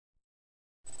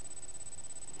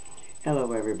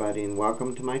Hello everybody and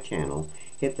welcome to my channel.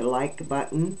 Hit the like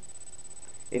button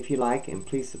if you like and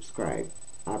please subscribe.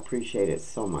 I appreciate it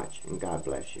so much and God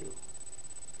bless you.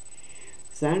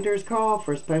 Senators call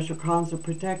for special counsel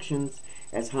protections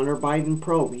as Hunter Biden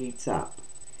probe heats up.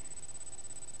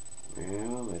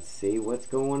 Well, let's see what's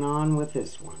going on with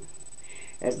this one.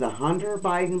 As the Hunter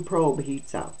Biden probe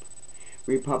heats up,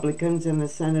 Republicans in the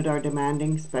Senate are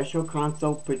demanding special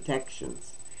counsel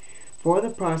protections for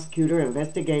the prosecutor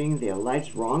investigating the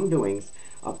alleged wrongdoings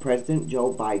of President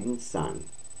Joe Biden's son.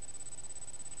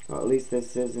 Well, at least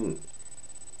this isn't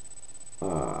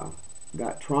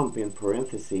got Trump in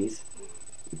parentheses.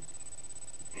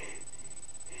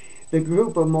 The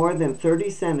group of more than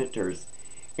 30 senators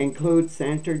includes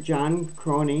Senator John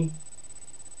Cornyn,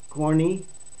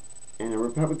 and a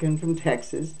Republican from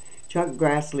Texas, Chuck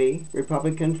Grassley,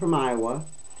 Republican from Iowa,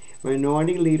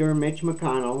 Minority Leader Mitch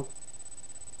McConnell,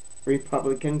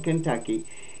 Republican, Kentucky.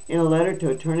 In a letter to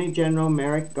Attorney General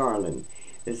Merrick Garland,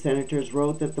 the senators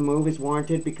wrote that the move is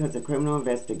warranted because the criminal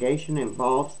investigation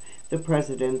involves the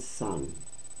president's son.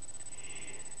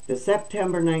 The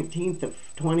September 19th of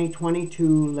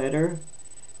 2022 letter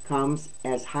comes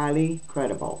as highly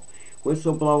credible.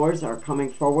 Whistleblowers are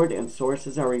coming forward and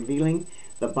sources are revealing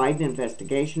the Biden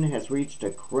investigation has reached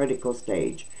a critical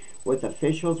stage, with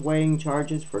officials weighing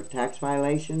charges for tax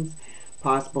violations,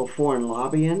 possible foreign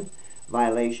lobbying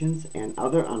violations, and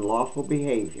other unlawful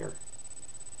behavior.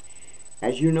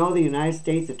 As you know, the United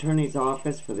States Attorney's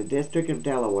Office for the District of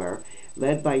Delaware,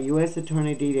 led by U.S.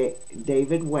 Attorney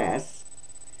David West,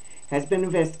 has been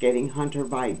investigating Hunter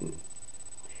Biden.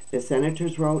 The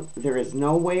senators wrote, "There is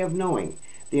no way of knowing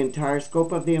the entire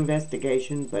scope of the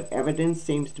investigation, but evidence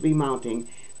seems to be mounting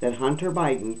that Hunter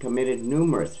Biden committed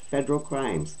numerous federal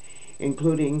crimes,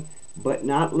 including, but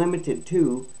not limited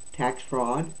to, tax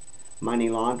fraud, money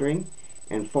laundering,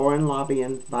 and foreign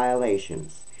lobbying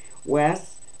violations."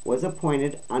 West was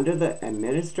appointed under the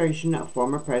administration of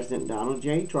former President Donald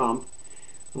J. Trump.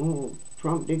 Oh,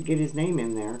 Trump did get his name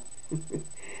in there.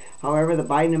 However, the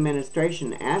Biden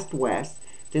administration asked West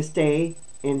to stay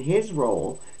in his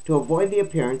role to avoid the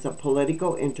appearance of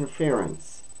political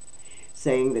interference,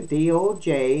 saying the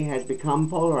DOJ has become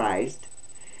polarized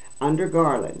under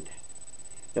Garland.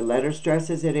 The letter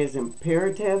stresses it is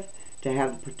imperative to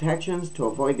have protections to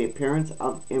avoid the appearance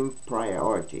of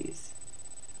impropriety.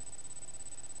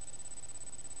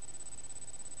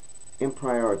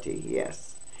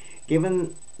 Yes.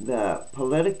 Given the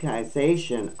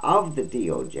politicization of the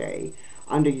DOJ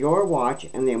under your watch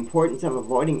and the importance of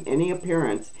avoiding any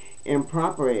appearance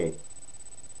impropriety,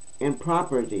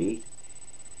 impropriety,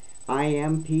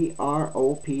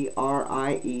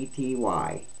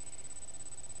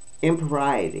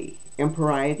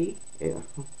 yeah.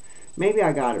 Maybe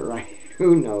I got it right,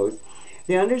 who knows.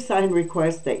 The undersigned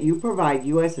requests that you provide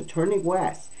U.S. Attorney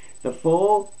West the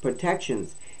full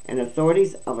protections and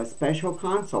authorities of a special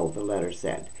counsel, the letter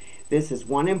said. This is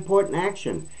one important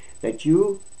action that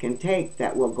you can take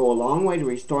that will go a long way to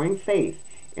restoring faith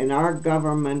in our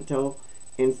governmental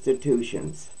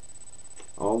institutions.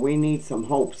 Oh, we need some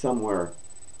hope somewhere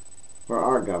for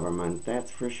our government,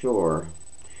 that's for sure.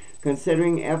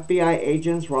 Considering FBI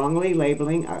agents wrongly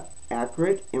labeling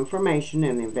accurate information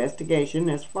in the investigation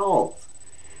as false,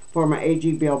 former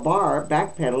AG Bill Barr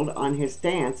backpedaled on his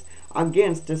stance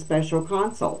against a special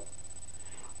counsel.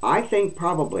 I think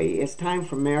probably it's time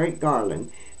for Merrick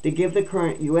Garland to give the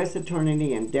current U.S.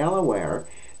 Attorney in Delaware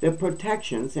the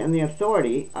protections and the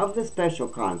authority of the special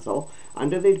counsel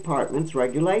under the department's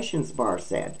regulations, Barr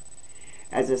said.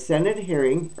 As a Senate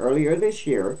hearing earlier this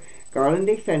year, Garland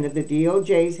defended the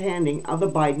DOJ's handling of the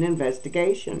Biden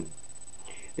investigation.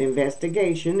 The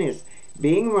investigation is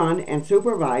being run and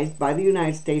supervised by the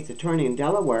United States Attorney in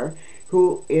Delaware,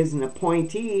 who is an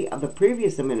appointee of the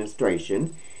previous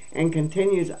administration and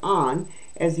continues on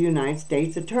as the United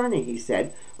States Attorney, he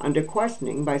said, under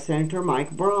questioning by Senator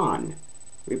Mike Braun,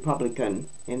 Republican,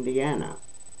 Indiana.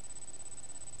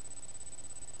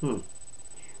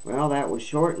 Well, that was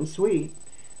short and sweet.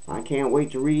 I can't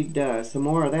wait to read some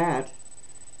more of that.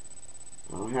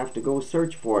 I'll have to go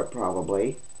search for it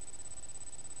probably.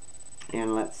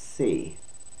 And let's see.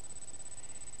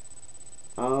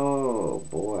 Oh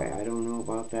boy, I don't know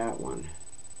about that one.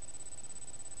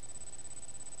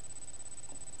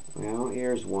 Well,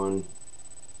 here's one.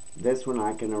 This one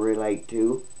I can relate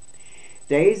to.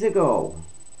 Days ago,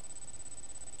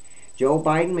 Joe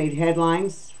Biden made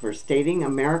headlines for stating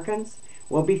Americans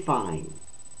will be fine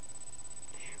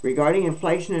regarding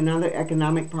inflation and other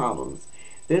economic problems.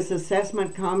 This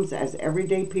assessment comes as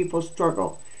everyday people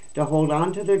struggle to hold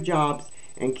on to their jobs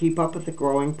and keep up with the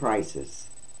growing prices.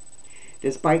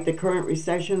 Despite the current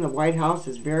recession, the White House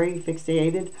is very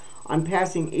fixated on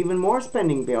passing even more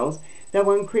spending bills that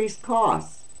will increase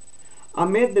costs.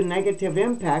 Amid the negative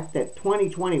impact that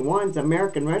 2021's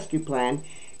American Rescue Plan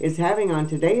is having on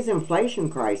today's inflation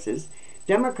crisis,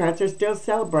 Democrats are still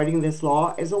celebrating this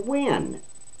law as a win.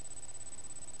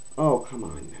 Oh, come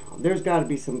on now. There's got to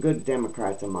be some good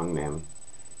Democrats among them.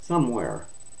 Somewhere.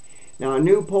 Now, a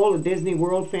new poll of Disney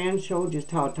World fans showed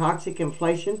just how toxic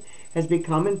inflation has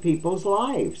become in people's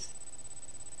lives.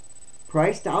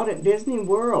 Priced out at Disney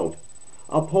World.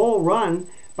 A poll run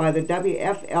by the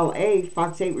WFLA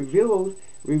Fox 8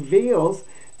 reveals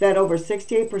that over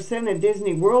 68% of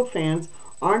Disney World fans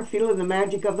aren't feeling the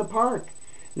magic of the park,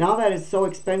 now that it's so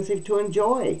expensive to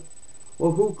enjoy.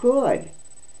 Well, who could?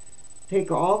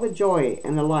 Take all the joy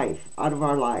and the life out of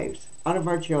our lives, out of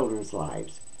our children's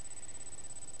lives.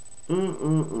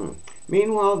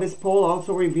 Meanwhile, this poll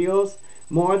also reveals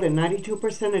more than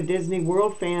 92% of Disney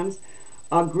World fans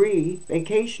agree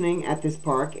vacationing at this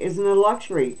park isn't a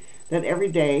luxury that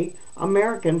everyday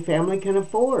American family can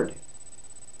afford.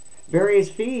 Various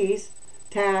fees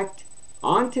tacked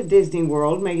onto Disney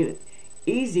World make it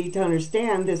easy to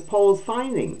understand this poll's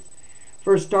findings.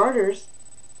 For starters,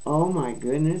 oh my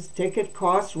goodness, ticket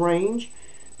costs range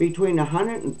between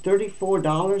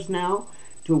 $134 now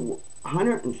to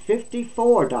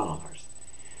 $154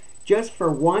 just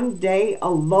for one day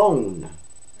alone.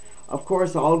 Of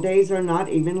course, all days are not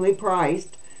evenly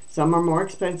priced. Some are more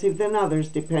expensive than others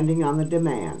depending on the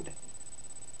demand.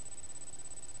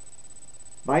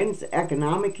 Biden's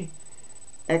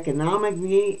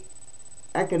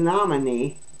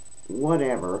economy,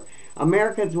 whatever.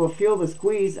 Americans will feel the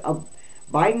squeeze of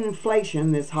Biden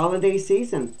inflation this holiday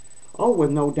season. Oh,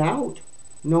 with no doubt.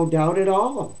 No doubt at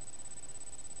all.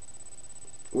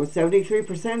 With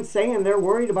 73% saying they're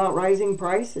worried about rising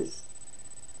prices.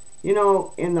 You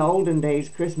know, in the olden days,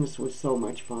 Christmas was so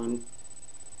much fun.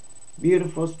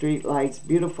 Beautiful street lights,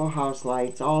 beautiful house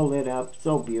lights, all lit up,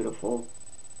 so beautiful.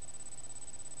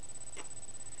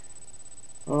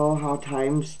 Oh, how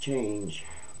times change.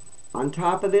 On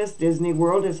top of this, Disney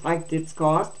World has hiked its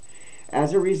cost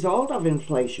as a result of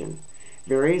inflation.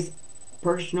 Various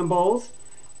personables,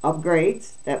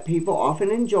 upgrades that people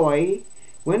often enjoy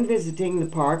when visiting the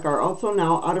park are also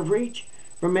now out of reach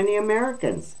for many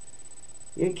Americans.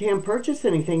 You can't purchase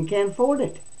anything, can't afford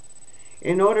it.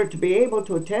 In order to be able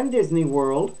to attend Disney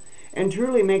World and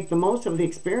truly make the most of the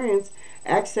experience,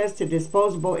 access to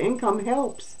disposable income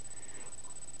helps.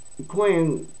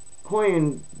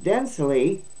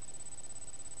 Coincidentally,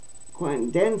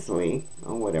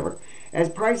 or whatever, as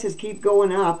prices keep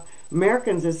going up,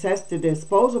 Americans' access to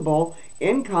disposable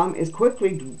income is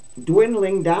quickly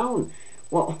dwindling down.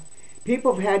 Well,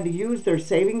 people have had to use their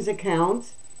savings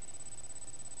accounts,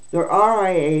 their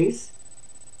RIAs,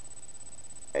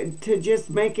 to just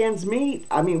make ends meet.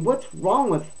 I mean, what's wrong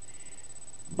with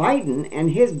Biden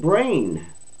and his brain?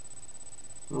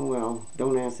 Oh well,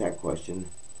 don't ask that question.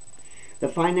 The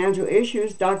financial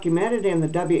issues documented in the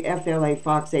WFLA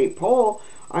Fox 8 poll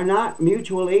are not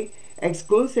mutually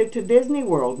exclusive to Disney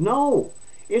World. No,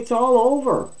 it's all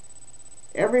over.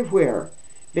 Everywhere.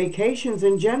 Vacations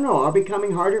in general are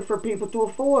becoming harder for people to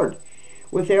afford.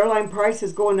 With airline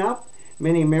prices going up,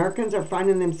 many Americans are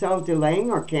finding themselves delaying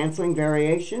or canceling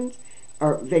vacations,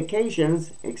 to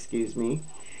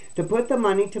put the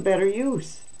money to better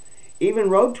use. Even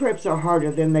road trips are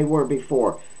harder than they were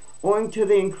before, owing to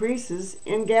the increases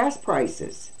in gas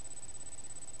prices.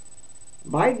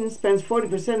 Biden spends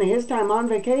 40% of his time on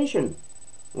vacation.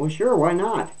 Well, sure, why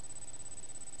not?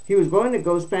 He was going to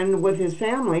go spend with his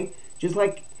family, just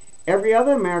like every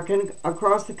other American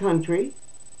across the country.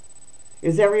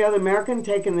 Is every other American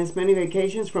taking this many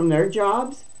vacations from their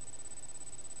jobs?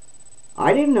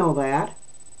 I didn't know that.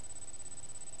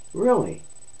 Really?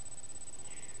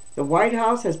 The White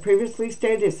House has previously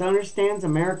stated it understands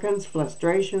Americans'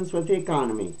 frustrations with the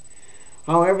economy.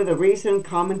 However, the recent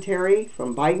commentary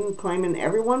from Biden claiming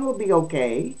everyone will be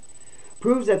okay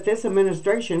proves that this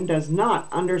administration does not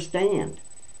understand.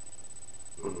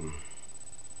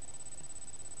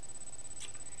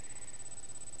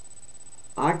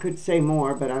 I could say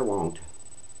more, but I won't.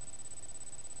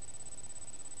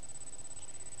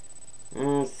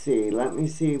 Let's see. Let me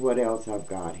see what else I've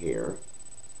got here.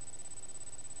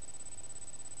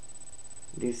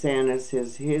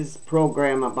 DeSantis, his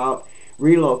program about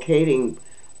relocating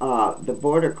the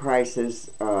border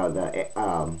crisis, the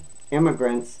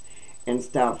immigrants and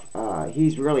stuff,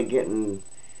 he's really getting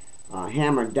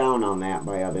hammered down on that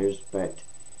by others, but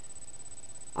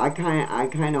I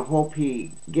kind of hope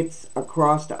he gets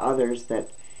across to others that,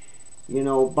 you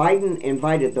know, Biden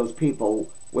invited those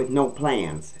people with no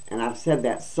plans. And I've said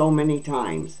that so many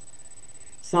times.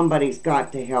 Somebody's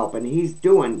got to help, and he's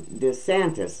doing,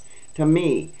 DeSantis, to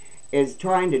me, is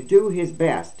trying to do his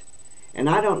best. And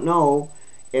I don't know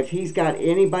if he's got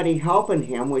anybody helping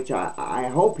him, which I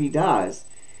hope he does,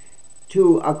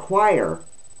 to acquire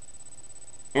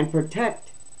and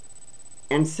protect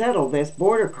and settle this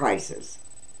border crisis.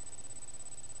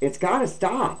 It's got to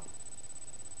stop.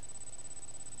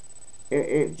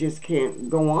 It just can't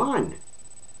go on.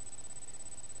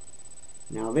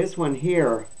 Now this one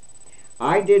here,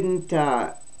 I didn't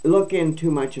look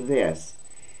into much of this,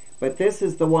 but this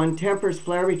is the one: tempers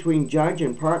flare between judge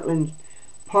and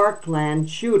Parkland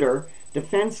shooter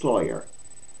defense lawyer.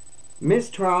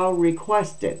 Mistrial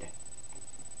requested.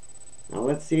 Now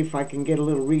let's see if I can get a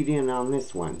little read in on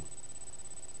this one.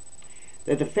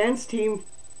 The defense team,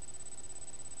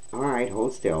 all right,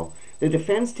 hold still. The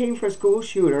defense team for school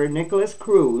shooter Nicholas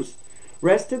Cruz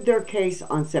rested their case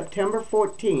on September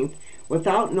 14th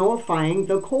without notifying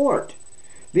the court,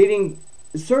 leading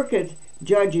Circuit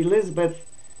Judge Elizabeth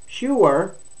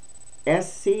Scherer,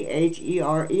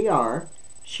 S-C-H-E-R-E-R,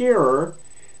 Scherer,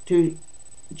 to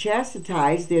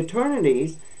chastise the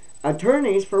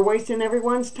attorneys for wasting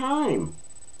everyone's time.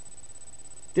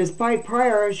 Despite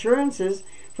prior assurances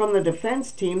from the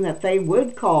defense team that they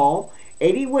would call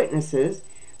 80 witnesses,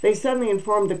 they suddenly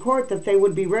informed the court that they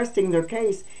would be resting their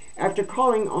case after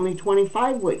calling only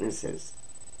 25 witnesses.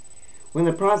 When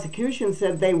the prosecution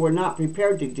said they were not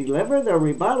prepared to deliver their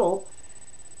rebuttal,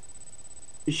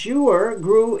 Scherer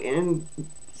grew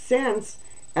incensed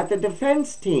at the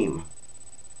defense team.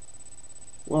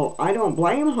 Well, I don't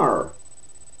blame her.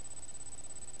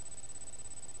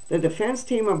 The defense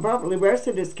team abruptly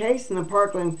rested its case in the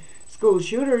Parkland school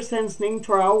shooter sentencing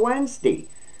trial Wednesday,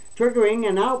 triggering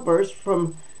an outburst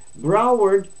from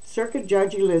Broward Circuit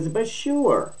Judge Elizabeth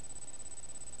Scherer.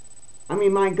 I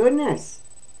mean, my goodness.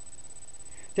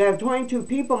 To have 22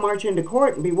 people march into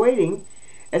court and be waiting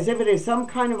as if it is some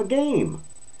kind of a game.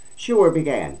 Scherer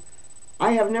began.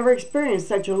 I have never experienced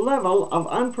such a level of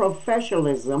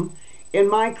unprofessionalism in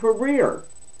my career.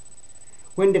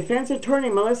 When defense attorney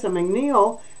Melissa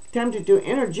McNeil attempted to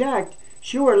interject,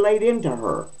 Scherer laid into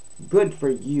her. Good for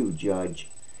you, Judge.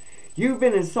 You've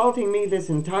been insulting me this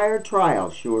entire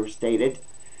trial, Scherer stated,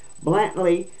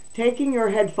 bluntly, taking your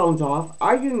headphones off,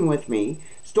 arguing with me,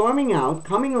 storming out,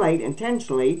 coming late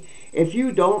intentionally if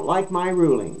you don't like my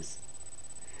rulings.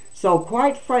 So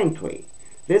quite frankly,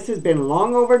 this has been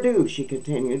long overdue, she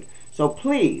continued, so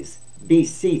please be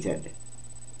seated.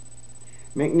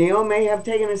 McNeil may have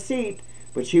taken a seat,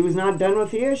 but she was not done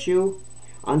with the issue.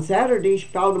 On Saturday, she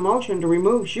filed a motion to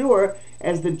remove Scherer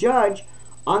as the judge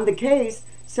on the case,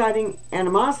 citing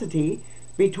animosity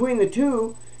between the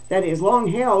two that is long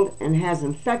held and has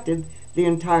infected the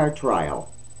entire trial.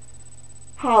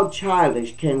 How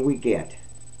childish can we get?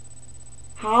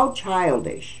 How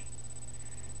childish.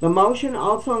 The motion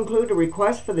also included a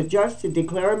request for the judge to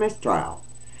declare a mistrial.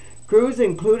 Cruz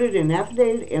included an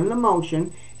affidavit in the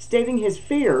motion stating his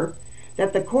fear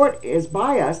that the court is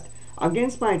biased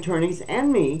against my attorneys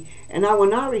and me, and I will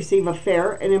not receive a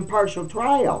fair and impartial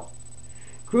trial.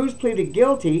 Cruz pleaded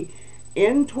guilty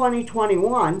in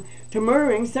 2021 to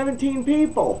murdering 17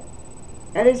 people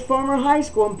at his former high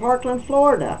school in Parkland,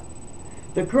 Florida.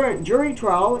 The current jury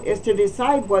trial is to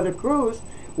decide whether Cruz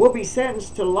will be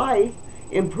sentenced to life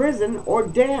in prison or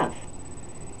death.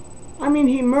 I mean,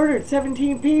 he murdered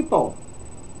 17 people.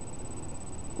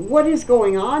 What is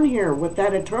going on here with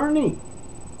that attorney?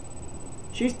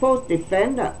 She's supposed to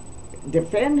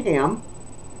defend him,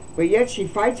 but yet she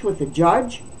fights with the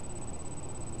judge?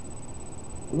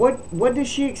 What does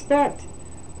she expect?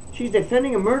 She's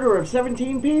defending a murder of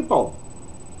 17 people.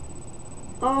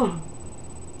 Oh,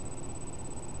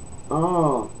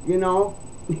 you know,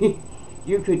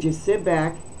 you could just sit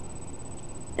back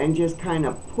and just kind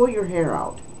of pull your hair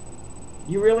out.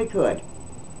 You really could.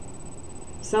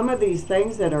 Some of these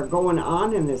things that are going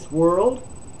on in this world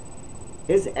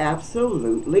is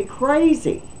absolutely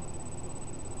crazy.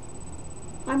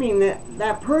 I mean,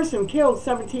 that person killed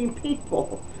 17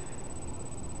 people.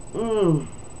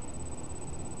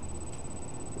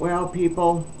 Well,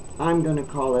 people, I'm going to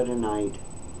call it a night.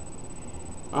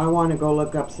 I want to go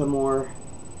look up some more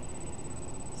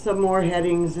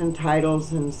headings and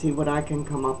titles and see what I can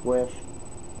come up with.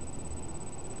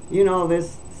 You know,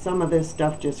 some of this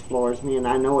stuff just floors me, and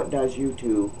I know it does you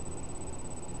too.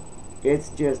 It's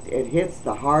just, it hits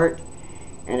the heart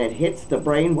and it hits the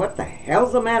brain. What the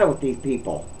hell's the matter with these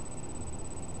people?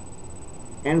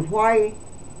 And why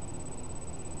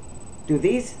do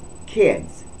these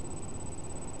kids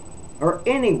or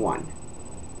anyone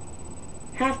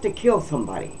have to kill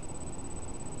somebody?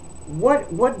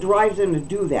 What drives them to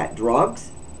do that?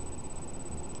 Drugs?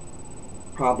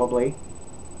 Probably.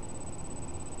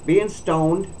 Being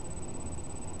stoned.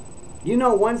 You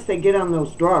know, once they get on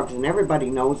those drugs, and everybody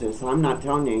knows this, I'm not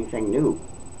telling you anything new,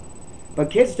 but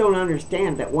kids don't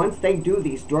understand that once they do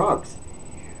these drugs,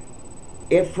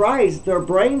 it fries their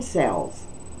brain cells.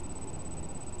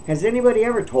 Has anybody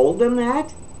ever told them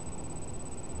that?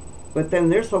 But then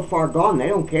they're so far gone, they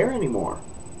don't care anymore.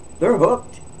 They're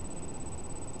hooked.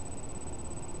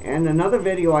 And another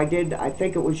video I did, I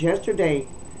think it was yesterday,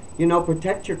 you know,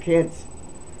 protect your kids.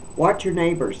 Watch your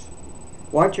neighbors.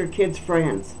 Watch your kids'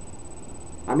 friends.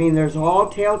 I mean, there's all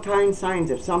telltale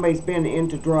signs if somebody's been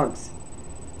into drugs.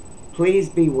 Please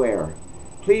beware.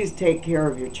 Please take care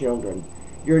of your children,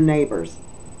 your neighbors,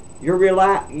 your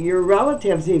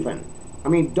relatives even. I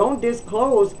mean, don't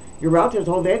disclose your relatives.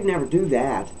 Oh, they'd never do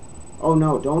that. Oh,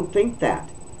 no, don't think that.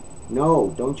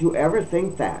 No, don't you ever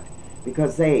think that.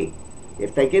 Because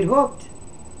if they get hooked,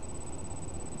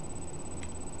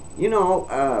 you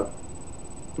know,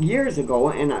 years ago,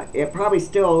 and it probably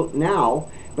still now,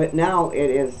 but now it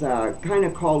is kind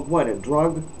of called what, a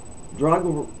drug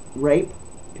rape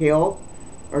pill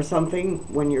or something,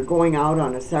 when you're going out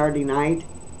on a Saturday night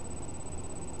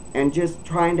and just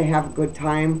trying to have a good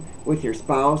time with your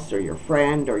spouse or your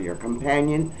friend or your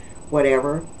companion,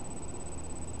 whatever.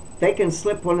 They can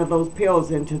slip one of those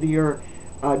pills into your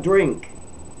drink,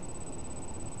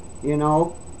 you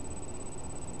know,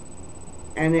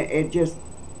 and it just,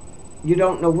 you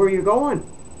don't know where you're going,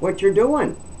 what you're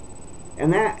doing.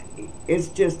 And that is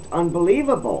just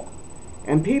unbelievable.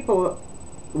 And people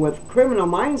with criminal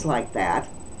minds like that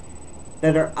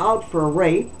are out for a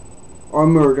rape or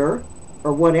murder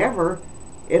or whatever,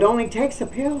 it only takes a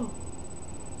pill.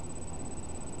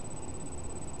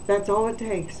 That's all it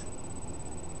takes.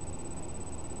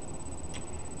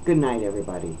 Good night,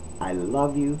 everybody. I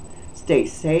love you. Stay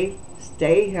safe,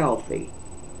 stay healthy,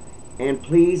 and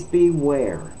please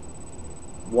beware.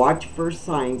 Watch for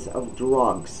signs of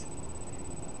drugs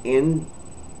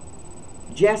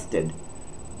ingested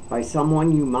by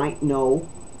someone you might know,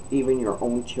 even your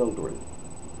own children,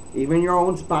 even your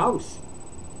own spouse.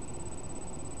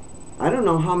 I don't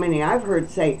know how many I've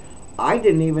heard say, I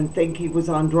didn't even think he was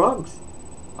on drugs.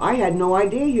 I had no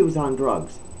idea he was on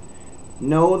drugs.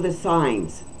 Know the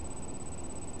signs.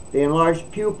 The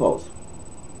enlarged pupils,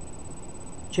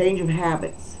 change of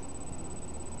habits,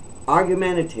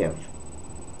 argumentative,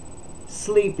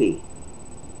 sleepy,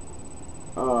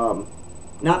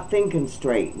 not thinking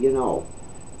straight, you know,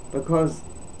 because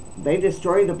they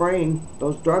destroy the brain.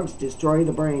 Those drugs destroy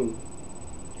the brain.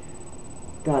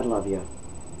 God love you.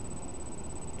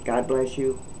 God bless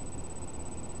you.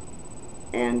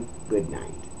 And good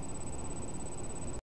night.